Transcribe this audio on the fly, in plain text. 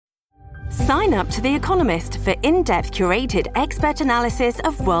Sign up to The Economist for in-depth curated expert analysis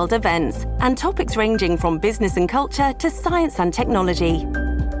of world events and topics ranging from business and culture to science and technology.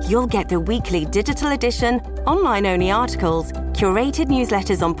 You'll get the weekly digital edition, online-only articles, curated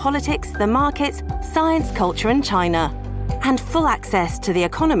newsletters on politics, the markets, science, culture and China, and full access to The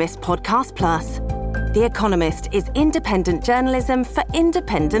Economist Podcast Plus. The Economist is independent journalism for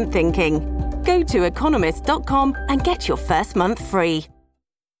independent thinking. Go to economist.com and get your first month free.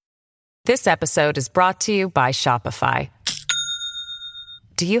 This episode is brought to you by Shopify.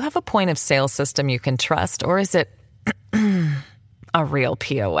 Do you have a point of sale system you can trust, or is it a real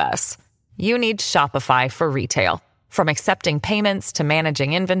POS? You need Shopify for retail. From accepting payments to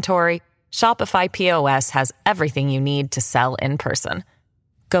managing inventory, Shopify POS has everything you need to sell in person.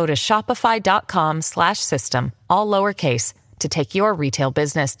 Go to shopify.com/system, all lowercase, to take your retail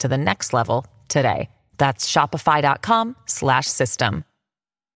business to the next level today. That's shopify.com/system.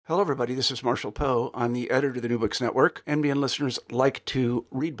 Hello, everybody. This is Marshall Poe. I'm the editor of the New Books Network. NBN listeners like to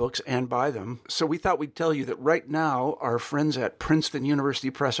read books and buy them. So we thought we'd tell you that right now, our friends at Princeton University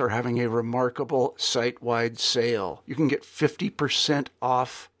Press are having a remarkable site-wide sale. You can get 50%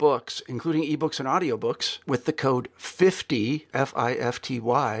 off books, including ebooks and audiobooks, with the code 50,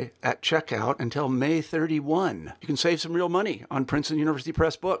 F-I-F-T-Y, at checkout until May 31. You can save some real money on Princeton University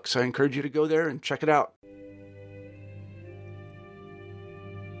Press books. I encourage you to go there and check it out.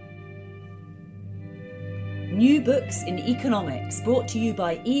 New Books in Economics, brought to you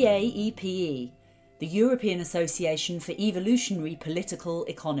by EAEPE, the European Association for Evolutionary Political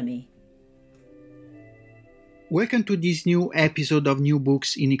Economy. Welcome to this new episode of New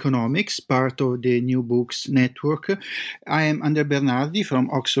Books in Economics, part of the New Books Network. I am Andrea Bernardi from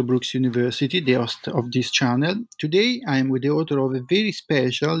Oxford Brookes University, the host of this channel. Today I am with the author of a very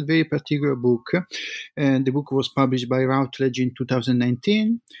special, very particular book. The book was published by Routledge in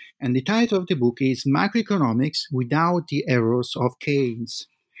 2019, and the title of the book is Macroeconomics Without the Errors of Keynes: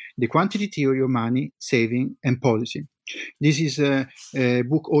 The Quantity Theory of Money, Saving and Policy. This is a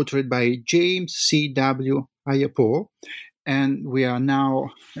book authored by James C.W. Ayapo, and we are now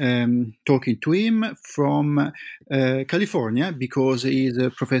talking to him from California, because he is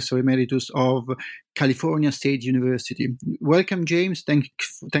a professor emeritus of California State University. Welcome, James. Thank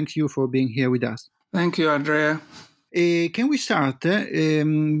you for being here with us. Thank you, Andrea. Can we start?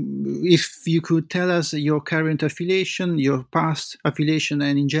 If you could tell us your current affiliation, your past affiliation,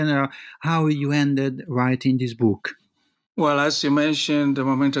 and in general, how you ended writing this book. Well, as you mentioned a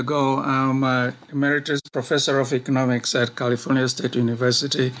moment ago, I'm an emeritus professor of economics at California State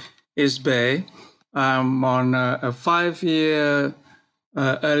University, East Bay. I'm on a 5-year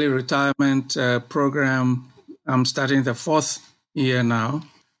early retirement program. I'm starting the 4th year now.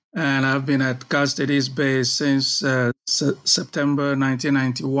 And I've been at Cal State East Bay since September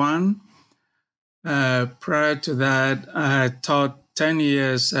 1991. Prior to that, I taught 10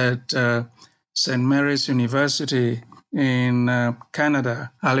 years at St. Mary's University in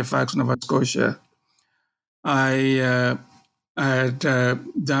Canada, Halifax, Nova Scotia. I had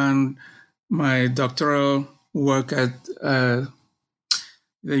done my doctoral work at the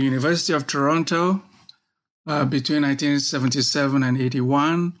University of Toronto between 1977 and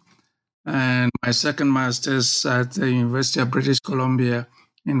 81, and my second master's at the University of British Columbia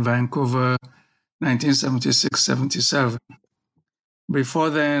in Vancouver, 1976-77.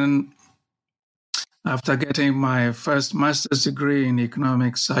 Before then, after getting my first master's degree in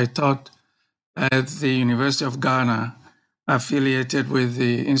economics, I taught at the University of Ghana, affiliated with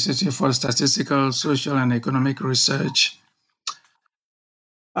the Institute for Statistical, Social, and Economic Research.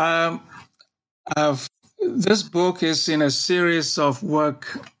 This book is in a series of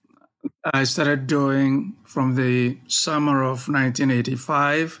work I started doing from the summer of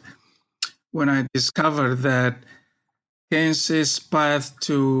 1985, when I discovered that Keynes's path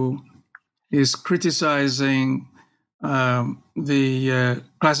is criticizing the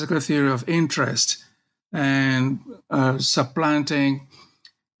classical theory of interest and supplanting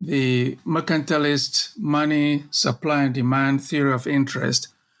the mercantilist money supply and demand theory of interest,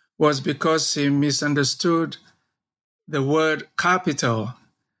 was because he misunderstood the word capital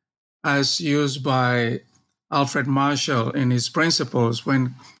as used by Alfred Marshall in his Principles,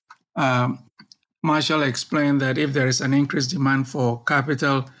 when Marshall explained that if there is an increased demand for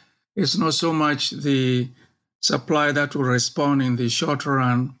capital, it's not so much the supply that will respond in the short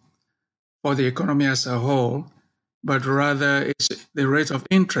run for the economy as a whole, but rather it's the rate of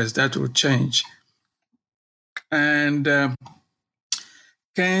interest that will change. And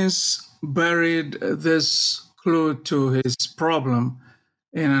Keynes buried this clue to his problem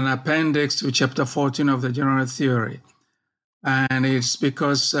in an appendix to chapter 14 of the General Theory. And it's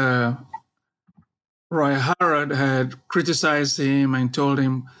because Roy Harrod had criticized him and told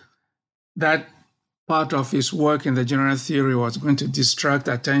him that part of his work in the general theory was going to distract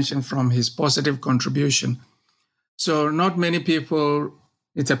attention from his positive contribution. So not many people,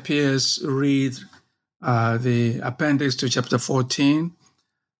 it appears, read the appendix to chapter 14.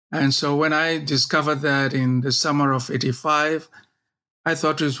 And so when I discovered that in the summer of 85, I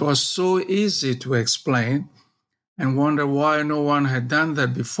thought it was so easy to explain and wonder why no one had done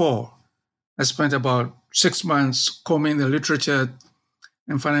that before. I spent about 6 months combing the literature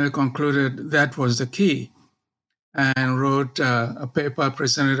and finally concluded that was the key, and wrote a paper,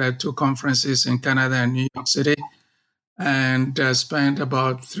 presented at 2 conferences in Canada and New York City, and spent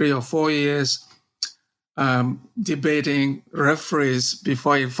about 3 or 4 years debating referees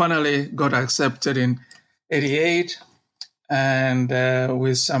before it finally got accepted in 88, and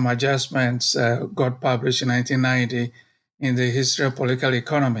with some adjustments got published in 1990 in the History of Political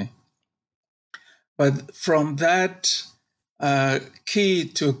Economy. But from that key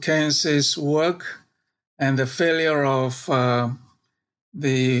to Keynes's work and the failure of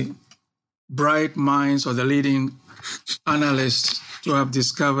the bright minds or the leading analysts to have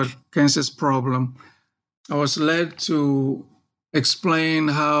discovered Keynes's problem, I was led to explain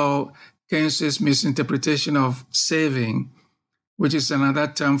how Keynes's misinterpretation of saving, which is another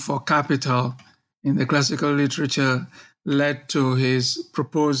term for capital in the classical literature, led to his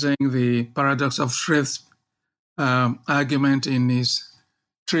proposing the paradox of thrift argument in his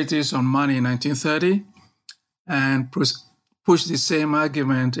treatise on money in 1930, and pushed the same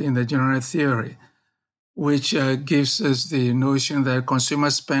argument in the general theory, which gives us the notion that consumer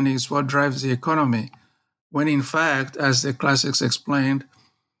spending is what drives the economy, when in fact, as the classics explained,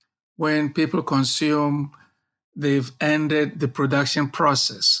 when people consume, they've ended the production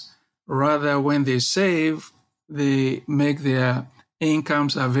process. Rather, when they save, they make their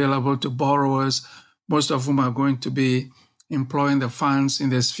incomes available to borrowers, most of whom are going to be employing the funds in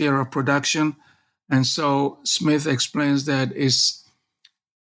the sphere of production. And so Smith explains that it's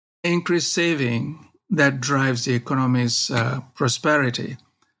increased saving that drives the economy's prosperity.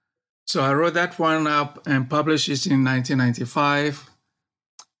 So I wrote that one up and published it in 1995.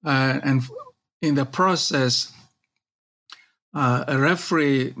 And in the process, a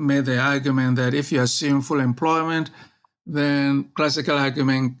referee made the argument that if you assume full employment, then classical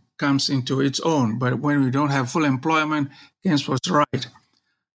argument comes into its own. But when we don't have full employment, Keynes was right.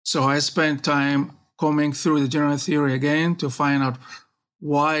 So I spent time combing through the general theory again to find out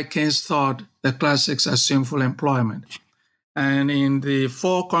why Keynes thought the classics assume full employment. And in the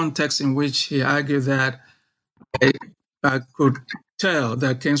 4 contexts in which he argued that, I could tell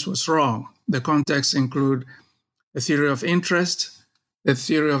that Keynes was wrong. The contexts include the theory of interest, the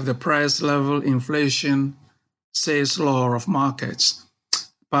theory of the price level, inflation, Say's law of markets.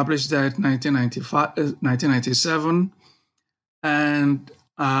 Published that in 1997, and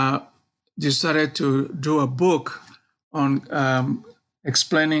decided to do a book on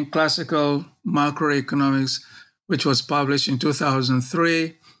explaining classical macroeconomics, which was published in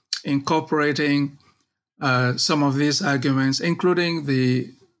 2003, incorporating some of these arguments, including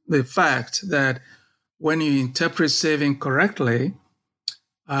the fact that when you interpret saving correctly,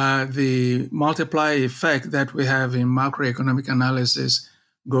 the multiplier effect that we have in macroeconomic analysis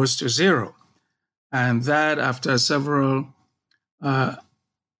goes to 0. And that, after several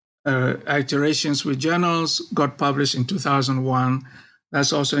iterations with journals, got published in 2001.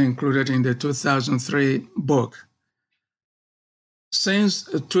 That's also included in the 2003 book. Since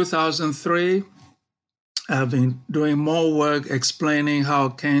 2003, I've been doing more work explaining how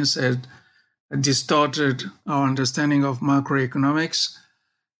Keynes had distorted our understanding of macroeconomics,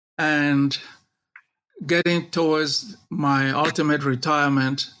 and getting towards my ultimate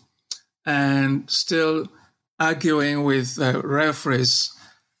retirement and still arguing with referees,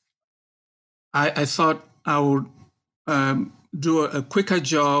 I thought I would do a quicker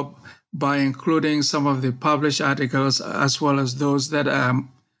job by including some of the published articles as well as those that I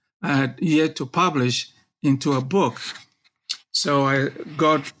had yet to publish into a book. So I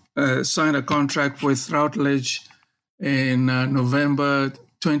signed a contract with Routledge in November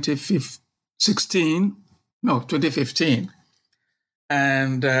 2015,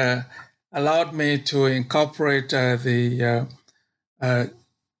 and allowed me to incorporate the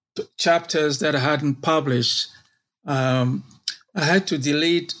chapters that I hadn't published. I had to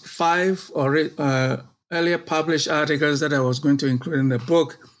delete 5 earlier published articles that I was going to include in the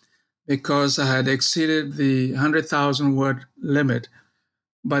book because I had exceeded the 100,000 word limit.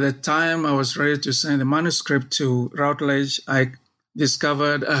 By the time I was ready to send the manuscript to Routledge, I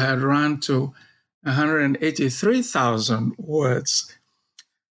discovered I had run to 183,000 words.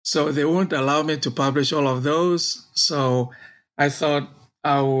 So they won't allow me to publish all of those. So I thought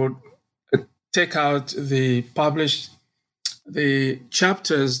I would take out the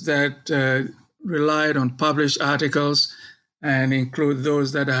chapters that relied on published articles and include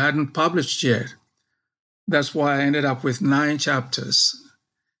those that I hadn't published yet. That's why I ended up with 9 chapters.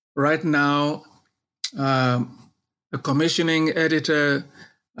 Right now, a commissioning editor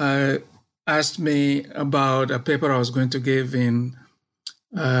asked me about a paper I was going to give in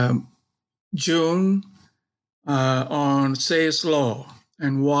June on Say's law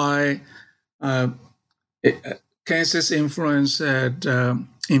and why Keynes's influence had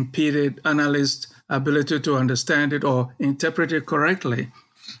impeded analysts' ability to understand it or interpret it correctly.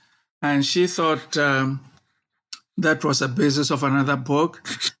 And she thought that was a basis of another book.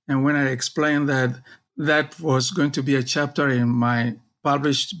 And when I explained that that was going to be a chapter in my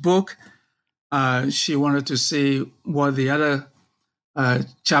published book, she wanted to see what the other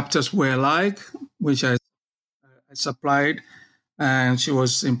chapters were like, which I supplied, and she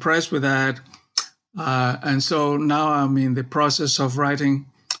was impressed with that. And so now I'm in the process of writing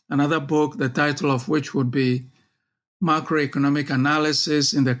another book, the title of which would be Macroeconomic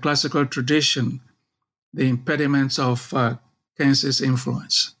Analysis in the Classical Tradition, the Impediments of Keynes's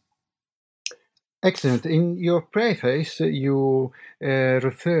Influence. Excellent. In your preface, you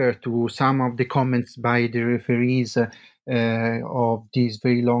refer to some of the comments by the referees of this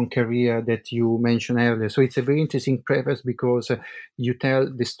very long career that you mentioned earlier. So it's a very interesting preface because you tell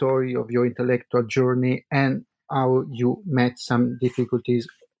the story of your intellectual journey and how you met some difficulties,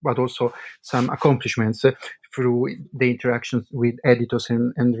 but also some accomplishments through the interactions with editors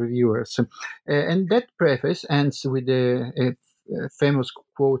and reviewers. And that preface ends with a famous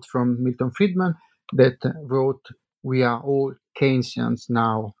quote from Milton Friedman that wrote, "We are all Keynesians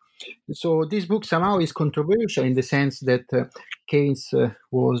now." So this book somehow is controversial in the sense that Keynes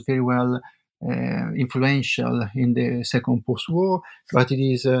was very well influential in the second post-war, but it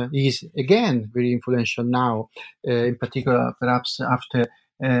is again very influential now, in particular perhaps after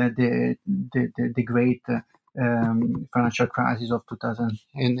the great financial crisis of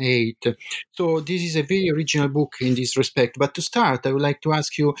 2008. So this is a very original book in this respect. But to start, I would like to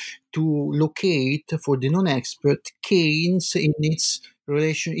ask you to locate, for the non-expert, Keynes in his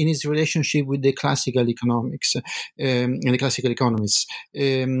relationship with the classical economics and the classical economists.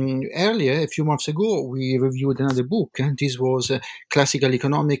 Earlier, a few months ago, we reviewed another book. This was Classical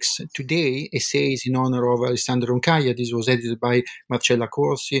Economics Today, Essays in Honor of Alessandro Roncaglia. This was edited by Marcella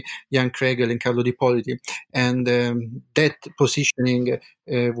Corsi, Jan Kregel, and Carlo Di Politi. And that positioning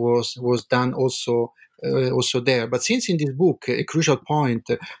was done also there. But since in this book, a crucial point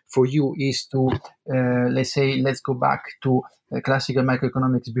for you is to, let's go back to classical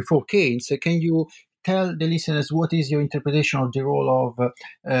macroeconomics before Keynes. Can you tell the listeners what is your interpretation of the role of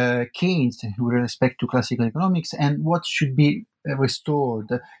Keynes with respect to classical economics, and what should be restored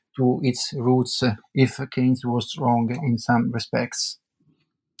to its roots if Keynes was wrong in some respects?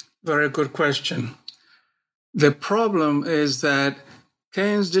 Very good question. The problem is that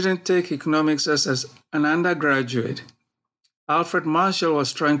Keynes didn't take economics as an undergraduate. Alfred Marshall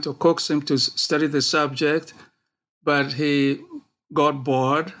was trying to coax him to study the subject, but he got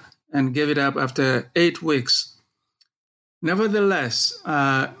bored and gave it up after 8 weeks. Nevertheless,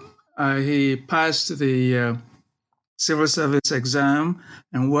 he passed the civil service exam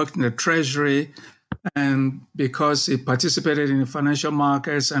and worked in the Treasury. And because he participated in the financial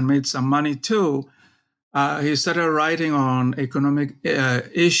markets and made some money too, he started writing on economic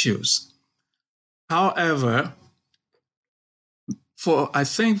issues. However, I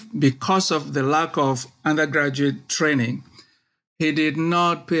think because of the lack of undergraduate training, he did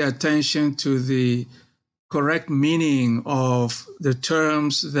not pay attention to the correct meaning of the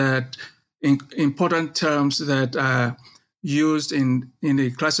terms that, important terms that are used in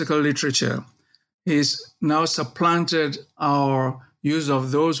the classical literature. He's now supplanted our use of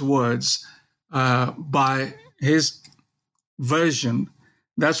those words by his version.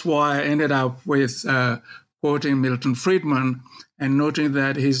 That's why I ended up with quoting Milton Friedman and noting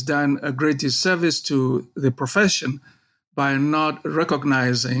that he's done a great disservice to the profession by not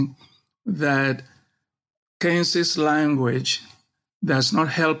recognizing that Keynes's language does not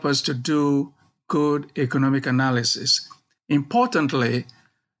help us to do good economic analysis. Importantly,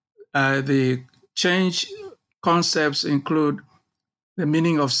 the change concepts include the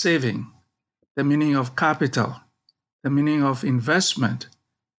meaning of saving, the meaning of capital, the meaning of investment,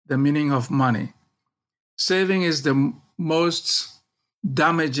 the meaning of money. Saving is the most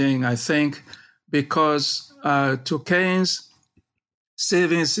damaging, I think, because to Keynes,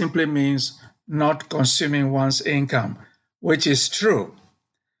 saving simply means not consuming one's income, which is true.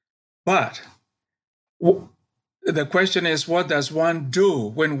 But the question is, what does one do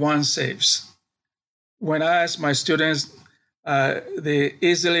when one saves? When I ask my students, they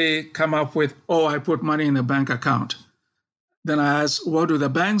easily come up with, I put money in a bank account. Then I ask, what do the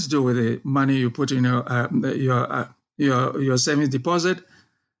banks do with the money you put in your savings deposit?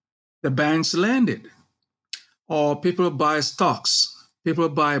 The banks lend it. Or people buy stocks, people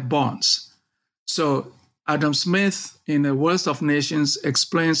buy bonds. So Adam Smith in The Wealth of Nations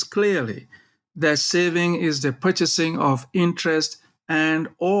explains clearly that saving is the purchasing of interest and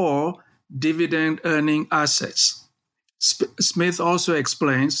or dividend-earning assets. Smith also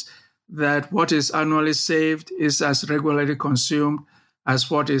explains that what is annually saved is as regularly consumed as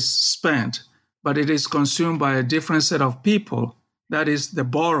what is spent, but it is consumed by a different set of people, that is, the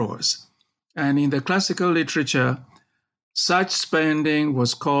borrowers. And in the classical literature, such spending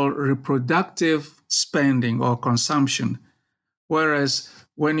was called reproductive spending or consumption, whereas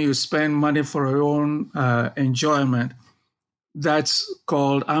when you spend money for your own enjoyment, that's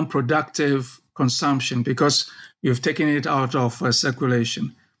called unproductive consumption because you've taken it out of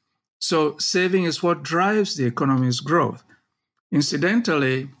circulation. So saving is what drives the economy's growth.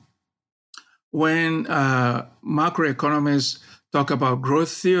 Incidentally, when macroeconomists talk about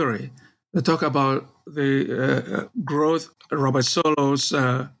growth theory, they talk about the growth. Robert Solow's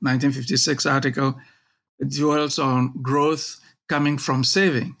 1956 article dwells on growth coming from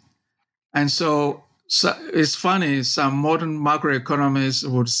saving. And so it's funny, some modern macroeconomists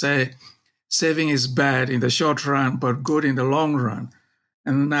would say saving is bad in the short run, but good in the long run.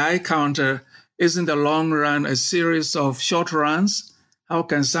 And I counter, isn't the long run a series of short runs? How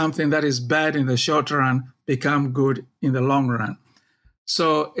can something that is bad in the short run become good in the long run?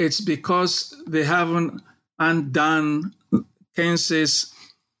 So it's because they haven't undone Keynes's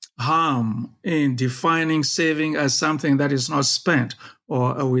harm in defining saving as something that is not spent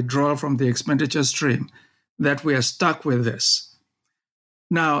or a withdrawal from the expenditure stream that we are stuck with this.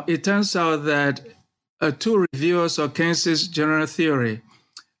 Now, it turns out that two reviewers of Keynes's general theory,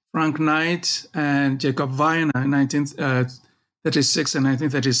 Frank Knight and Jacob Winer in 1936 and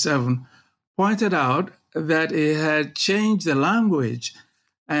 1937, pointed out that it had changed the language.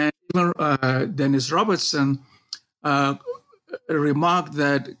 And even Dennis Robertson remarked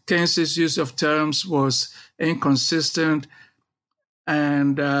that Keynes's use of terms was inconsistent.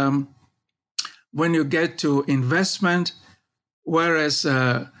 And when you get to investment, whereas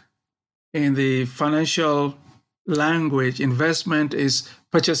in the financial language, investment is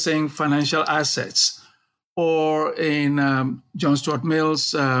purchasing financial assets, or in John Stuart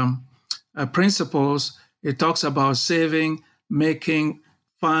Mill's principles, it talks about saving, making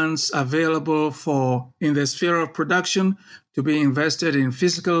funds available for, in the sphere of production, to be invested in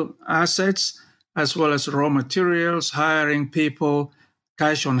physical assets, as well as raw materials, hiring people,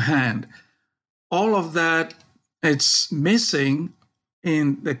 cash on hand. All of that, it's missing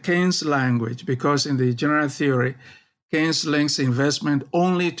in the Keynes language, because in the general theory, Keynes links investment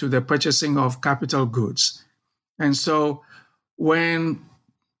only to the purchasing of capital goods. And so when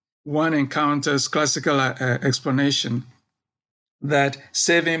one encounters classical explanation that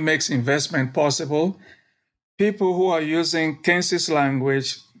saving makes investment possible, people who are using Keynes's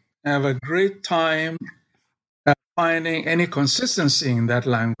language have a great time finding any consistency in that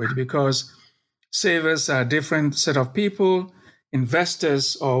language, because savers are a different set of people,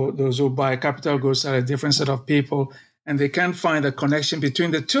 investors or those who buy capital goods are a different set of people, and they can't find a connection between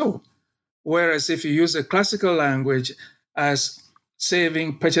the two. Whereas if you use the classical language as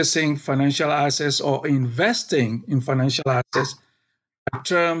saving, purchasing financial assets, or investing in financial assets, a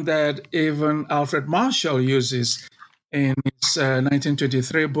term that even Alfred Marshall uses in his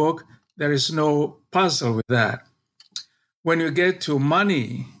 1923 book, there is no puzzle with that. When you get to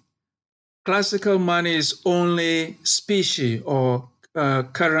money, classical money is only specie or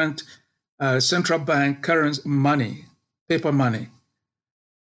current central bank current money, paper money.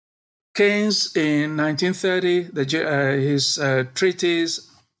 Keynes in 1930, his treatise,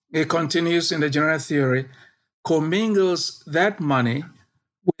 it continues in the general theory, commingles that money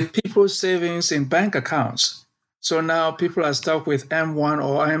with people's savings in bank accounts. So now people are stuck with M1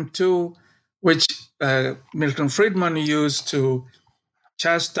 or M2, which Milton Friedman used to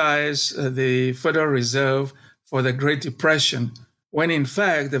chastise the Federal Reserve for the Great Depression, when in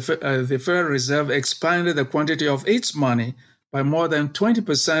fact the Federal Reserve expanded the quantity of its money by more than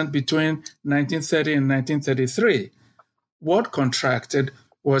 20% between 1930 and 1933. What contracted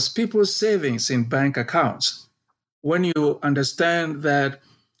was people's savings in bank accounts. When you understand that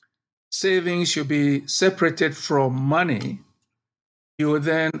savings should be separated from money, you will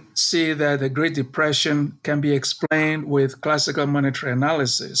then see that the Great Depression can be explained with classical monetary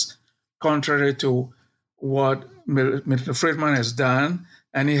analysis, contrary to what Milton Friedman has done,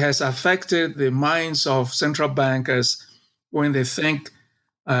 and it has affected the minds of central bankers when they think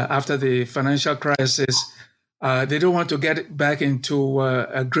after the financial crisis, they don't want to get back into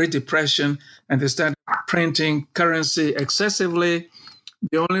a Great Depression, and they start printing currency excessively.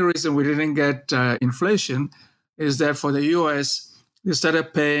 The only reason we didn't get inflation is that for the U.S., they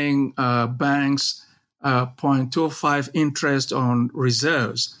started paying banks 0.25 interest on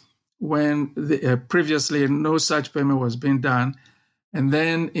reserves when previously no such payment was being done. And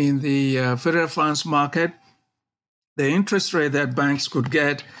then in the federal funds market, the interest rate that banks could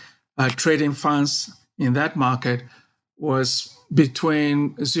get trading funds in that market was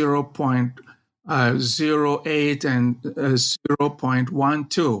between 0.08 and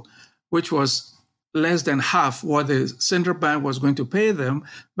 0.12, which was less than half what the central bank was going to pay them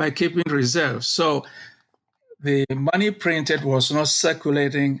by keeping reserves. So the money printed was not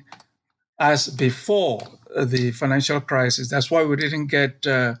circulating as before the financial crisis. That's why we didn't get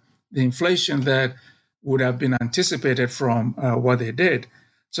the inflation that would have been anticipated from what they did.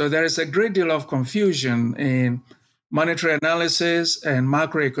 So there is a great deal of confusion in monetary analysis and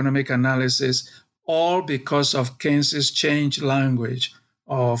macroeconomic analysis, all because of Keynes's changed language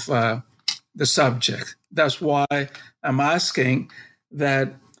of the subject. That's why I'm asking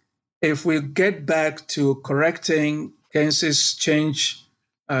that if we get back to correcting Keynes's changed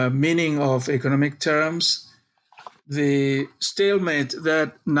meaning of economic terms, the stalemate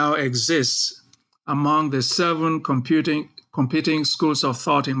that now exists among the 7 competing schools of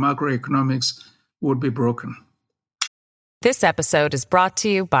thought in macroeconomics would be broken. This episode is brought to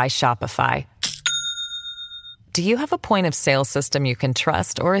you by Shopify. Do you have a point of sale system you can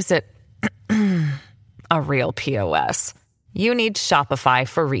trust, or is it a real POS? You need Shopify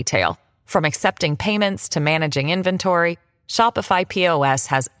for retail. From accepting payments to managing inventory, Shopify POS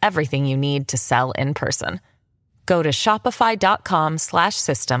has everything you need to sell in person. Go to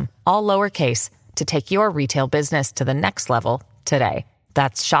shopify.com/system, all lowercase, to take your retail business to the next level today.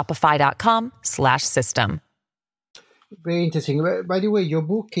 That's shopify.com/system. Very interesting. By the way, your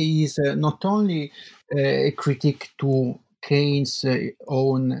book is not only a critique to Keynes'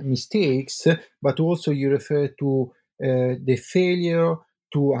 own mistakes, but also you refer to the failure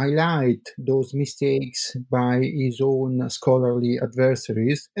to highlight those mistakes by his own scholarly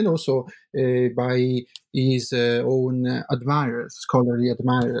adversaries and also by his own admirers, scholarly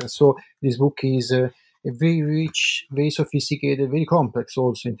admirers. So this book is very rich, very sophisticated, very complex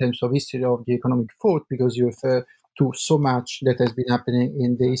also in terms of history of the economic thought, because you refer to so much that has been happening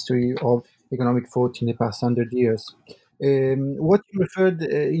in the history of economic thought in the past 100 years. What you referred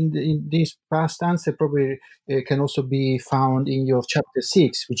in this past answer probably can also be found in your chapter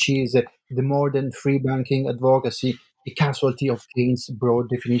 6, which is the modern free banking advocacy, a casualty of Keynes' broad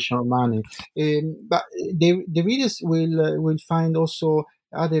definition of money. But the readers will find also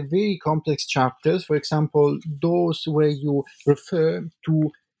other very complex chapters. For example, those where you refer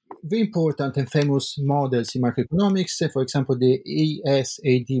to very important and famous models in macroeconomics, for example, the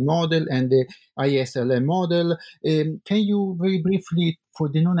ESAD model and the ISLM model. Can you very briefly, for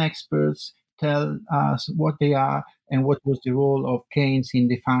the non-experts, tell us what they are and what was the role of Keynes in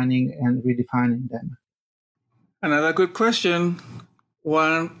defining and redefining them? Another good question.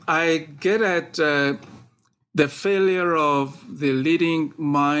 One, I get at the failure of the leading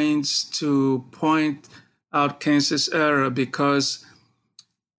minds to point out Keynes's error because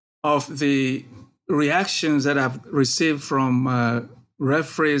of the reactions that I've received from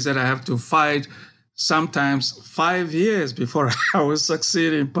referees that I have to fight sometimes 5 years before I will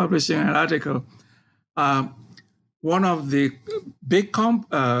succeed in publishing an article. One of the big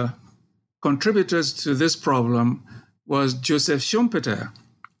contributors to this problem was Joseph Schumpeter.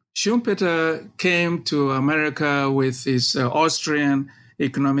 Schumpeter came to America with his Austrian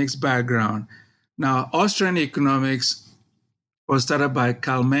economics background. Now, Austrian economics was started by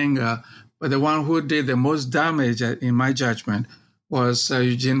Karl Menger, but the one who did the most damage, in my judgment, was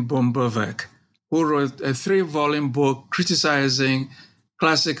Eugene Böhm-Bawerk, who wrote a 3-volume book criticizing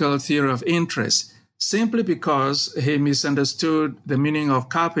classical theory of interest, simply because he misunderstood the meaning of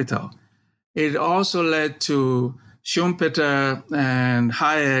capital. It also led to Schumpeter and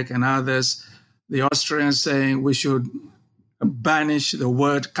Hayek and others, the Austrians, saying we should banish the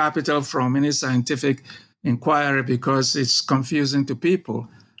word capital from any scientific inquiry because it's confusing to people,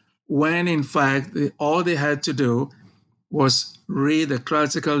 when in fact all they had to do was read the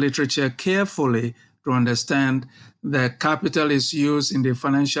classical literature carefully to understand that capital is used in the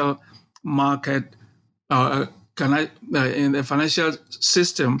financial market, in the financial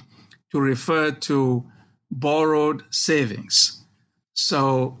system, to refer to borrowed savings.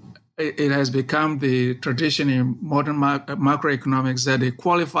 So it has become the tradition in modern macroeconomics that they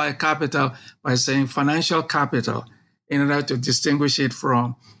qualify capital by saying financial capital in order to distinguish it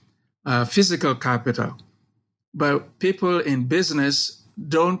from physical capital. But people in business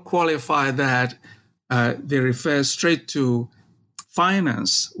don't qualify that. They refer straight to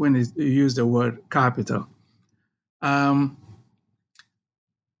finance when they use the word capital. Paul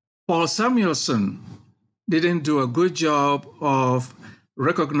Samuelson didn't do a good job of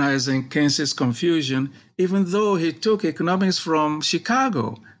recognizing Keynes's confusion, even though he took economics from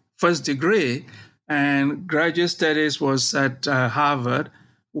Chicago, first degree, and graduate studies was at Harvard,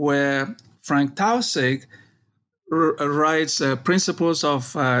 where Frank Taussig writes principles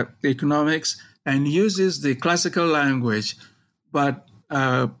of economics and uses the classical language. But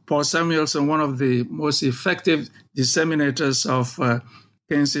Paul Samuelson, one of the most effective disseminators of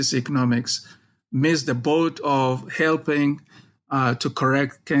Keynes's economics, missed the boat of helping to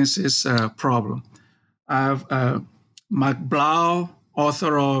correct Keynes's problem. Mark Blau,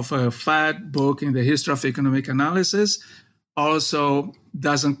 author of a fat book in the history of economic analysis, also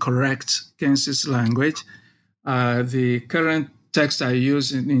doesn't correct Keynes's language. The current text I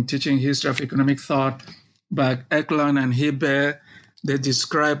use in teaching history of economic thought by Eklund and Hebert, they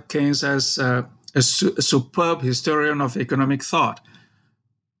describe Keynes as a superb historian of economic thought.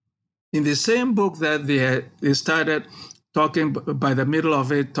 In the same book that they started talking, by the middle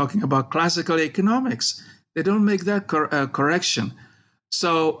of it, talking about classical economics, they don't make that correction.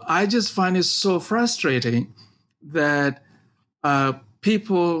 So I just find it so frustrating that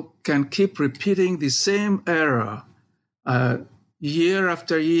people can keep repeating the same error year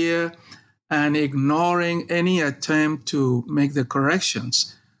after year and ignoring any attempt to make the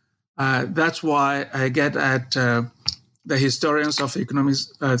corrections. That's why I get at the historians of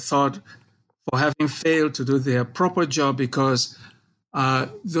economics thought for having failed to do their proper job, because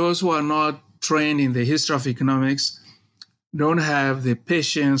those who are not trained in the history of economics don't have the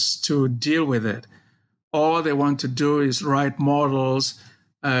patience to deal with it. All they want to do is write models,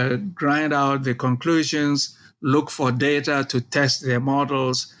 grind out the conclusions, look for data to test their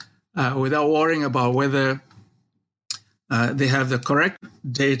models without worrying about whether they have the correct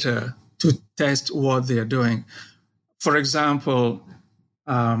data to test what they're doing. For example,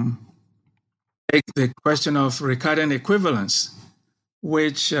 take the question of Ricardian equivalence,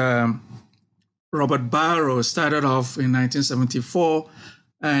 which Robert Barrow started off in 1974,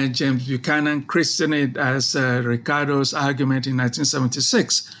 and James Buchanan christened it as Ricardo's argument in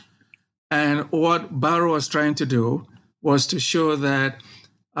 1976. And what Barrow was trying to do was to show that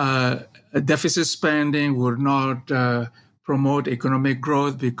deficit spending would not promote economic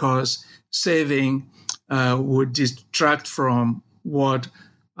growth because saving would detract from what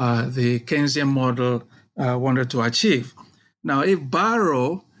the Keynesian model wanted to achieve. Now, if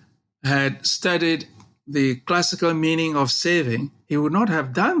Barrow had studied the classical meaning of saving, he would not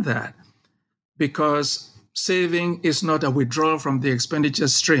have done that, because saving is not a withdrawal from the expenditure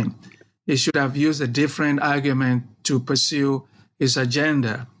stream. He should have used a different argument to pursue his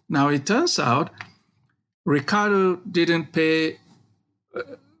agenda. Now, it turns out Ricardo didn't pay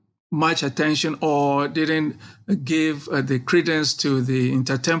much attention or didn't give the credence to the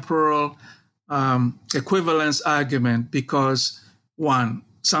intertemporal equivalence argument because, one,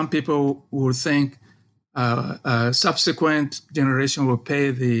 some people would think subsequent generation will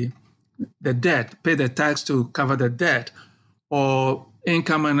pay the debt, pay the tax to cover the debt, or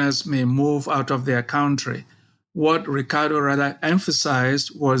income earners may move out of their country. What Ricardo rather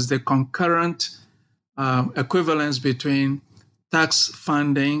emphasized was the concurrent equivalence between tax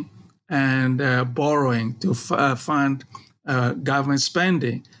funding and borrowing to fund government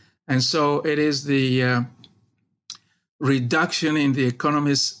spending. And so it is the reduction in the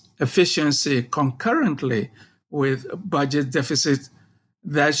economy's efficiency concurrently with budget deficit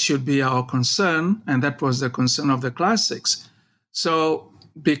that should be our concern, and that was the concern of the classics. So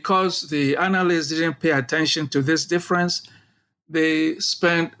because the analysts didn't pay attention to this difference, they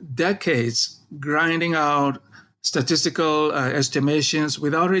spent decades grinding out statistical estimations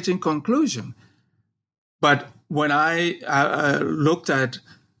without reaching conclusion. But when I looked at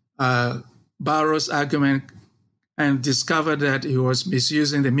Barrow's argument and discovered that he was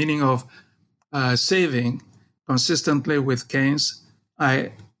misusing the meaning of saving consistently with Keynes,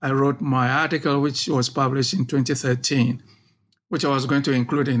 I wrote my article, which was published in 2013, which I was going to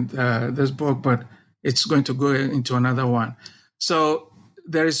include in this book, but it's going to go into another one. So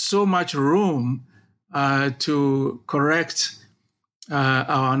there is so much room to correct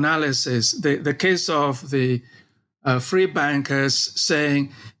our analysis. The case of the free bankers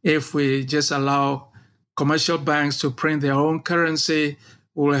saying if we just allow commercial banks to print their own currency,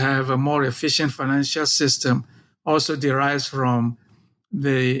 we'll have a more efficient financial system also derives from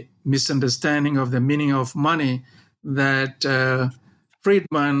the misunderstanding of the meaning of money that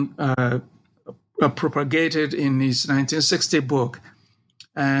Friedman propagated in his 1960 book.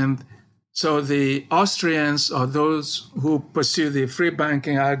 And so the Austrians, or those who pursue the free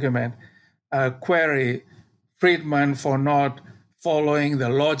banking argument, query Friedman for not following the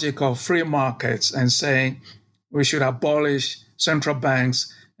logic of free markets and saying we should abolish central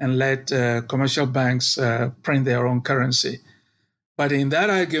banks and let commercial banks print their own currency. But in that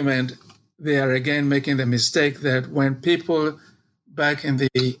argument, they are again making the mistake that when people back in the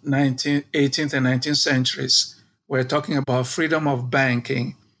 18th and 19th centuries were talking about freedom of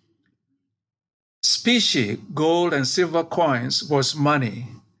banking, specie, gold and silver coins, was money.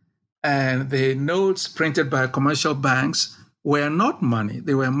 And the notes printed by commercial banks were not money.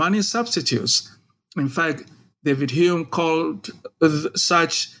 They were money substitutes. In fact, David Hume called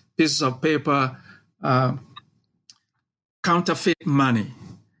such pieces of paper counterfeit money.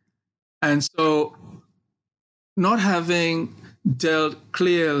 And so, not having dealt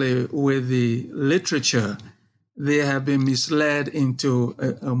clearly with the literature, they have been misled into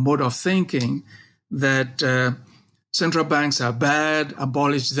a mode of thinking that central banks are bad,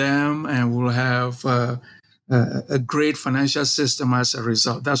 abolish them, and we'll have a great financial system as a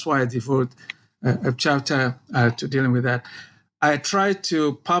result. That's why I devote a chapter to dealing with that. I tried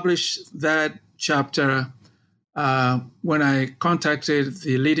to publish that chapter when I contacted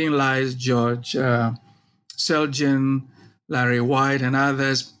the Leading Lights, George Selgin, Larry White, and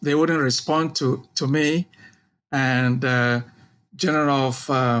others. They wouldn't respond to me. And General of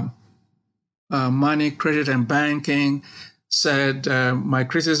Money, Credit, and Banking said my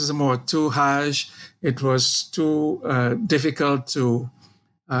criticism was too harsh. It was too difficult to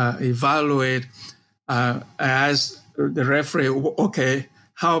evaluate. I asked the referee, okay,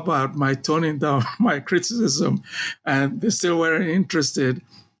 how about my toning down my criticism? And they still weren't interested.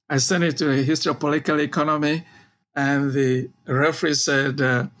 I sent it to a history of political economy, and the referee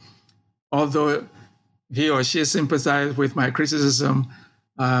said, although he or she sympathized with my criticism,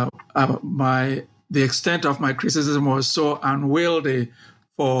 the extent of my criticism was so unwieldy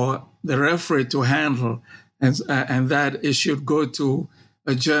for the referee to handle, and that it should go to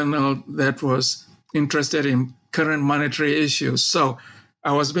a journal that was interested in current monetary issues. So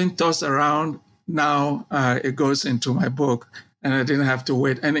I was being tossed around. Now it goes into my book, and I didn't have to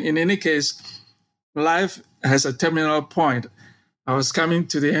wait. And in any case, life has a terminal point. I was coming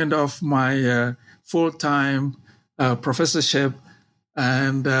to the end of my full-time professorship,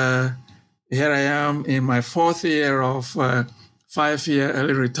 and here I am in my fourth year of 5-year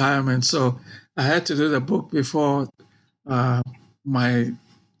early retirement. So I had to do the book before my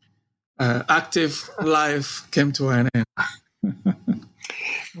active life came to an end.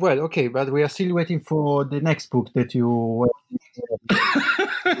 Well, okay, but we are still waiting for the next book that you.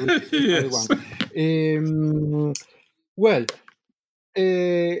 Yes. Well,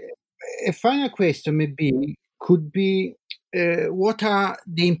 a final question could be what are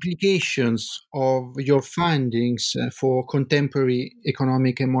the implications of your findings for contemporary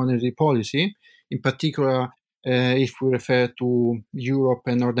economic and monetary policy, in particular if we refer to Europe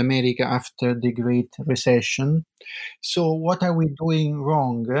and North America after the Great Recession? So what are we doing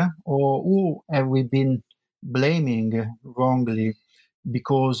wrong, or who have we been blaming wrongly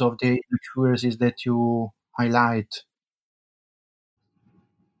because of the inaccuracies that you highlight?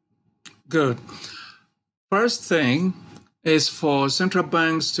 Good. First thing is for central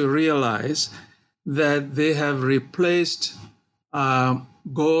banks to realize that they have replaced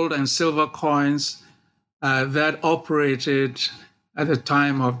gold and silver coins that operated at the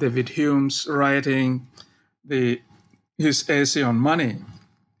time of David Hume's writing his essay on money.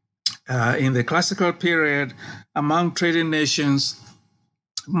 In the classical period, among trading nations,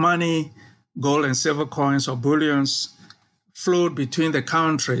 money, gold and silver coins or bullions flowed between the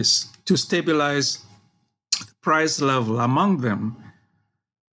countries to stabilize the price level among them.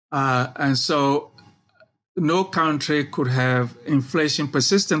 And so no country could have inflation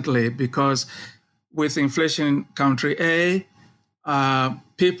persistently, because with inflation in country A,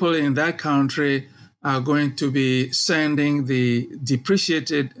 people in that country are going to be sending the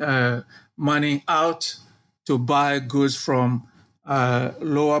depreciated money out to buy goods from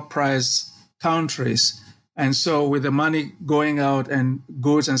lower price countries. And so with the money going out and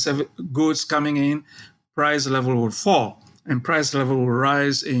goods coming in, price level will fall, and price level will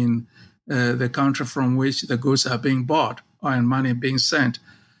rise in the country from which the goods are being bought and money being sent.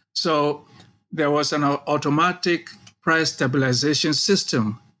 So there was an automatic price stabilization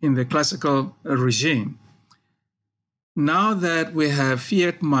system in the classical regime. now that we have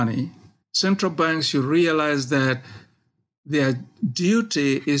fiat money, central banks should realize that their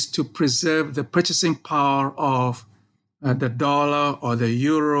duty is to preserve the purchasing power of the dollar or the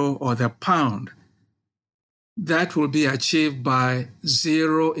euro or the pound. That will be achieved by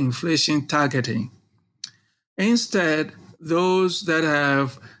zero inflation targeting. Instead, those that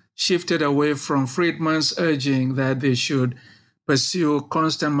have shifted away from Friedman's urging that they should pursue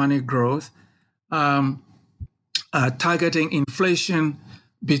constant money growth, targeting inflation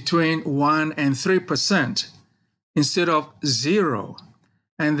between 1% and 3% instead of zero.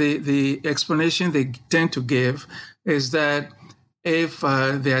 And the explanation they tend to give is that if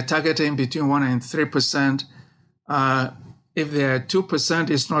they are targeting between 1% and 3%, if they are 2%,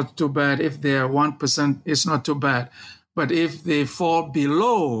 it's not too bad. If they are 1%, it's not too bad. But if they fall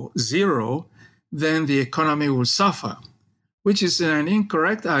below zero, then the economy will suffer, which is an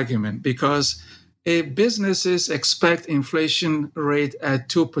incorrect argument, because if businesses expect inflation rate at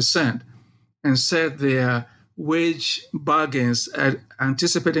 2% and set their wage bargains at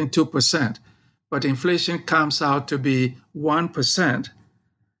anticipating 2%, but inflation comes out to be 1%,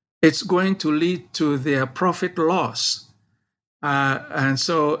 it's going to lead to their profit loss. And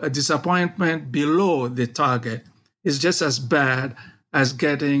so a disappointment below the target is just as bad as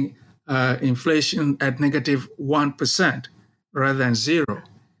getting inflation at negative 1% rather than zero.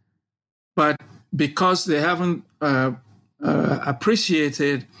 But because they haven't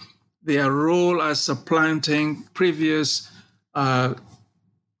appreciated their role as supplanting previous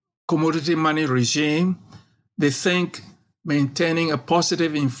commodity money regime, they think maintaining a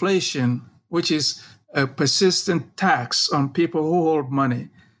positive inflation, which is a persistent tax on people who hold money,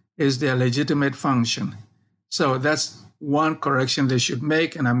 is their legitimate function. So that's one correction they should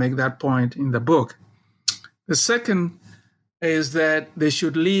make, and I make that point in the book. The second is that they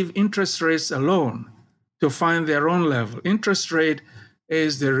should leave interest rates alone to find their own level. Interest rate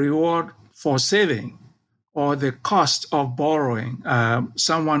is the reward for saving or the cost of borrowing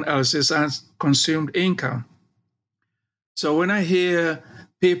someone else's consumed income. So when I hear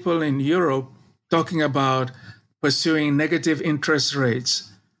people in Europe talking about pursuing negative interest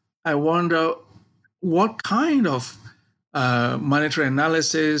rates, I wonder what kind of monetary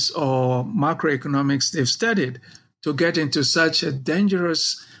analysis or macroeconomics they've studied to get into such a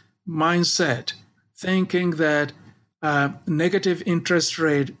dangerous mindset, thinking that negative interest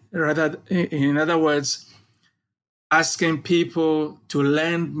rate, in other words, asking people to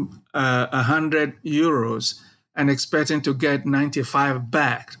lend 100 euros and expecting to get 95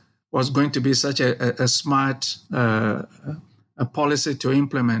 back was going to be such a smart a policy to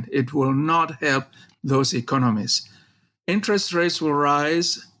implement. It will not help those economies. Interest rates will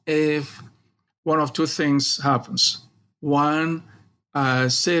rise if one of two things happens. One,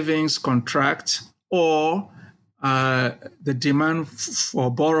 savings contract, or the demand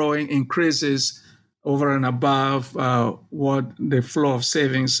for borrowing increases over and above what the flow of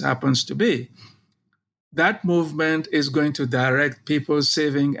savings happens to be. That movement is going to direct people's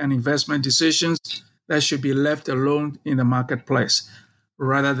saving and investment decisions that should be left alone in the marketplace,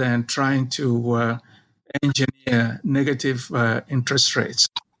 rather than trying to engineer negative interest rates.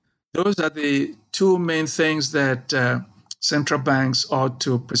 Those are the two main things that central banks ought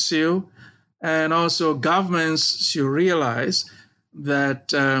to pursue. And also governments should realize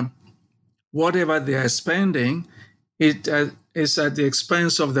that whatever they are spending, it is at the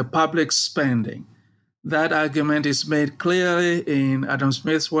expense of the public spending. That argument is made clearly in Adam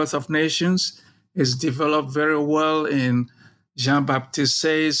Smith's Wealth of Nations. It's developed very well in Jean-Baptiste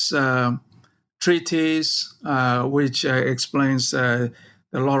Say's treatise, which explains the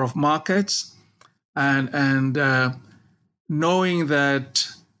law of markets. And knowing that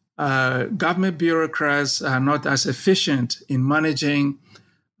government bureaucrats are not as efficient in managing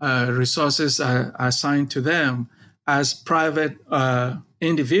resources assigned to them as private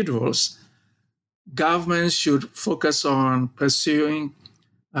individuals, governments should focus on pursuing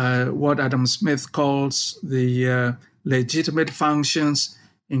what Adam Smith calls the legitimate functions,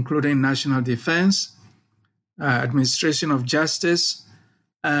 including national defense, administration of justice,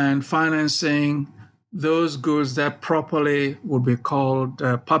 and financing those goods that properly would be called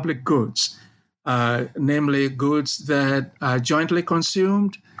public goods, namely goods that are jointly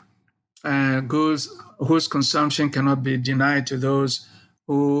consumed, goods whose consumption cannot be denied to those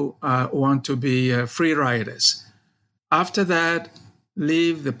who want to be free riders. After that,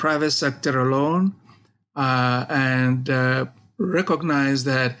 leave the private sector alone and recognize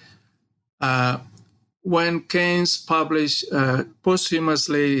that when Keynes published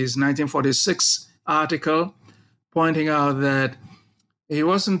posthumously his 1946 article pointing out that he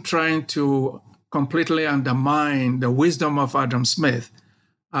wasn't trying to completely undermine the wisdom of Adam Smith.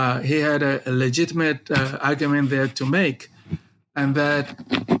 He had a legitimate argument there to make, and that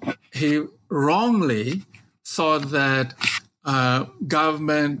he wrongly thought that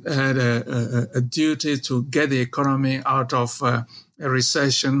government had a duty to get the economy out of a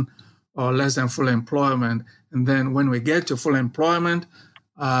recession or less than full employment. And then when we get to full employment,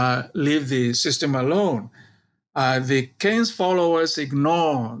 leave the system alone. The Keynes followers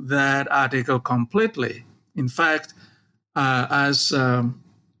ignore that article completely. In fact, as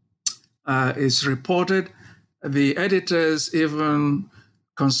is reported, the editors even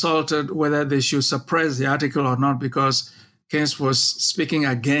consulted whether they should suppress the article or not, because Keynes was speaking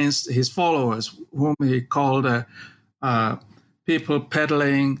against his followers, whom he called people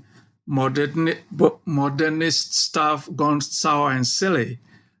peddling modernist stuff gone sour and silly.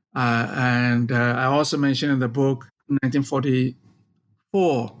 And I also mentioned in the book,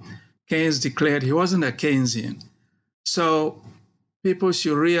 1944, Keynes declared he wasn't a Keynesian. So people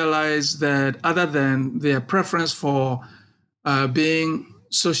should realize that other than their preference for being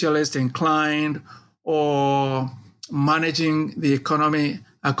socialist inclined or managing the economy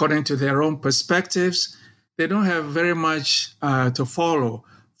according to their own perspectives, they don't have very much to follow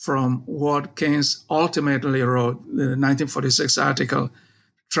from what Keynes ultimately wrote, the 1946 article,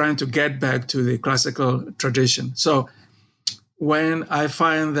 trying to get back to the classical tradition. So when I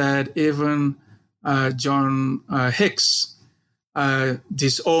find that even John Hicks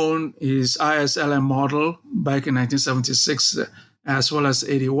disowned his ISLM model back in 1976 as well as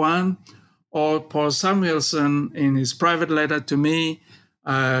 81, or Paul Samuelson in his private letter to me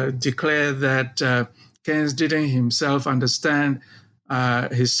declared that Keynes didn't himself understand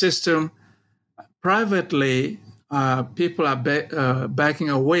his system. Privately, people are backing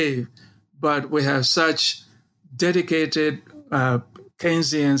away, but we have such dedicated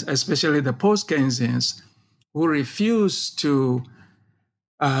Keynesians, especially the post-Keynesians, who refuse to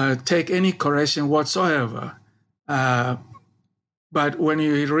take any correction whatsoever. But when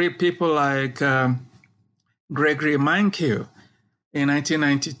you read people like Gregory Mankiw in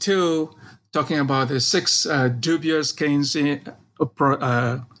 1992, talking about the 6 dubious Keynesian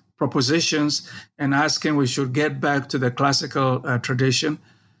propositions and asking we should get back to the classical tradition.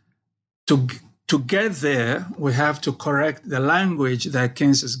 To get there, we have to correct the language that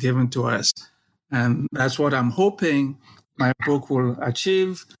Keynes has given to us. And that's what I'm hoping my book will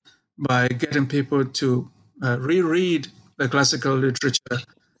achieve by getting people to reread the classical literature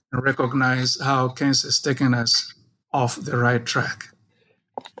and recognize how Keynes has taken us off the right track.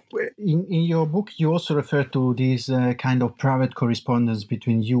 In your book, you also refer to this kind of private correspondence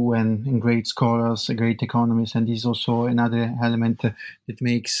between you and great scholars, great economists, and this is also another element that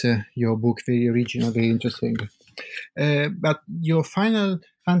makes your book very original, very interesting. But your final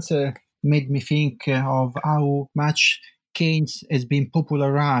answer made me think of how much Keynes has been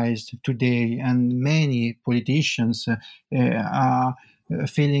popularized today, and many politicians are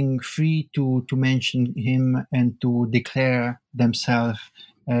feeling free to mention him and to declare themselves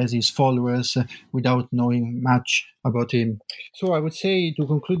as his followers without knowing much about him. So I would say, to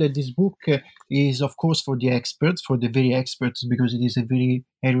conclude, that this book is, of course, for the experts, for the very experts, because it is a very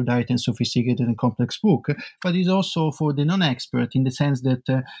erudite and sophisticated and complex book, but it's also for the non-expert, in the sense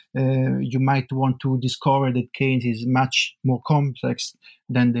that you might want to discover that Keynes is much more complex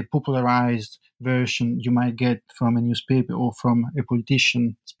than the popularized version you might get from a newspaper or from a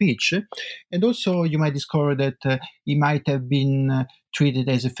politician's speech. And also you might discover that he might have been treated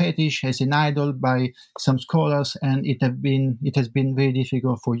as a fetish, as an idol by some scholars, and it has been very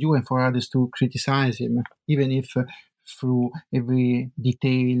difficult for you and for others to criticize him, even if through a very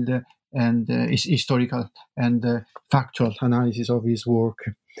detailed and historical and factual analysis of his work.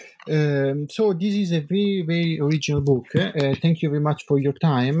 So this is a very, very original book. Thank you very much for your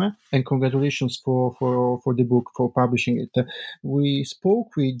time, and congratulations for the book, for publishing it. We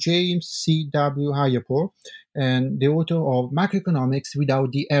spoke with James C.W. Aryapur, and the author of Macroeconomics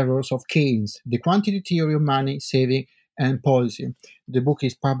Without the Errors of Keynes, The Quantity Theory of Money, Saving and Policy. The book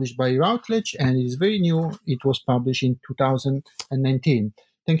is published by Routledge and it is very new. It was published in 2019.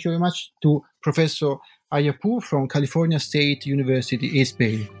 Thank you very much to Professor Aryapur from California State University, East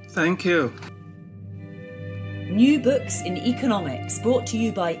Bay. Thank you. New Books in Economics, brought to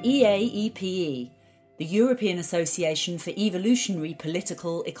you by EAEPE, the European Association for Evolutionary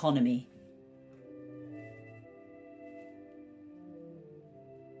Political Economy.